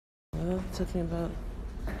Well, it took me about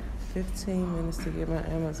 15 minutes to get my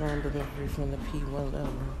Amazon delivery from the P1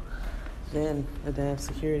 level. Then the damn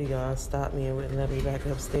security guard stopped me and wouldn't let me back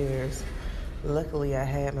upstairs. Luckily, I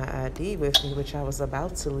had my ID with me, which I was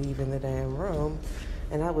about to leave in the damn room,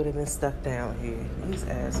 and I would have been stuck down here. These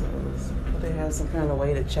assholes. They have some kind of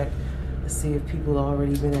way to check to see if people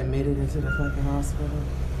already been admitted into the fucking hospital.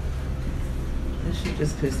 That shit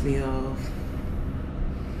just pissed me off.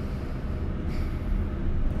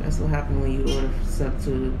 That's what happened when you order stuff to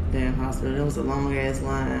the damn hospital. There was a long ass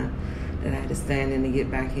line that I had to stand in to get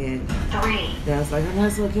back in. Then I was like, I might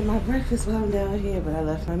as well get my breakfast while I'm down here, but I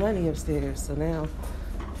left my money upstairs, so now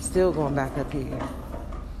I'm still going back up here.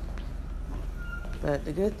 But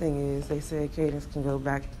the good thing is they said Cadence can go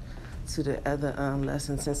back to the other less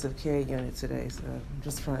intensive care unit today, so I'm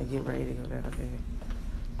just trying to get ready to go down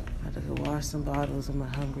there. I had to go wash some bottles with my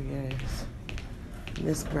hungry ass.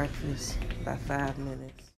 Missed breakfast by 5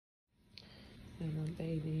 minutes. And my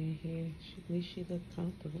baby in here, at least she looked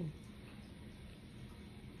comfortable.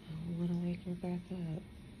 I don't want to wake her back up.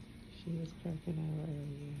 She was cracking out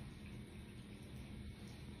earlier.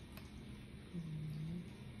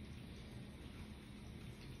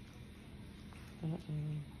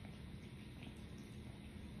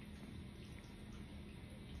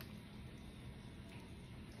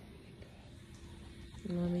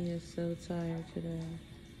 Mommy is so tired today.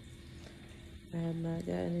 I have not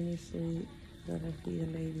gotten any sleep, but I feed a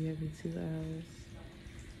baby every 2 hours.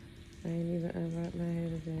 I ain't even unwrapped my hair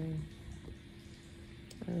today.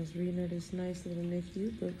 I was reading her this nice little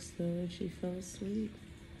NICU book still, and she fell asleep.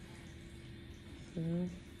 So,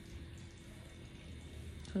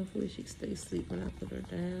 hopefully she stays asleep when I put her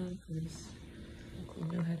down, because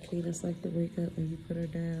you know how Cadence like to wake up when you put her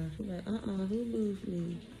down. She's like, who moved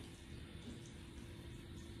me?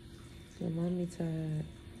 So mommy tired.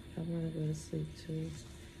 I want to go to sleep too.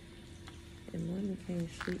 And mommy can't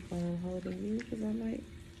sleep while I'm holding you, because I might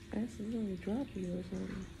accidentally drop you or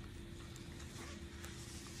something.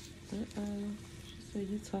 She said,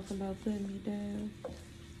 you talking about putting me down?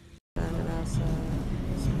 Shining outside.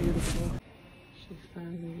 It's beautiful. She's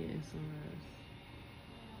finally getting some rest.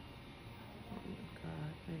 Oh my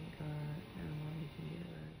God, thank God. Now mommy can get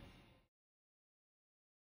rest.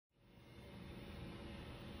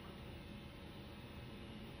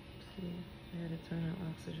 See, I had to turn her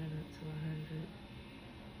oxygen up to 100.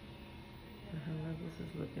 And her levels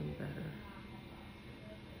is looking better.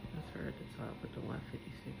 That's her at the top with the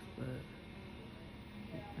 156 blood.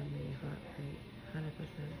 Heart rate, 100%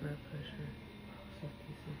 blood pressure,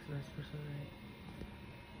 66 respiration rate.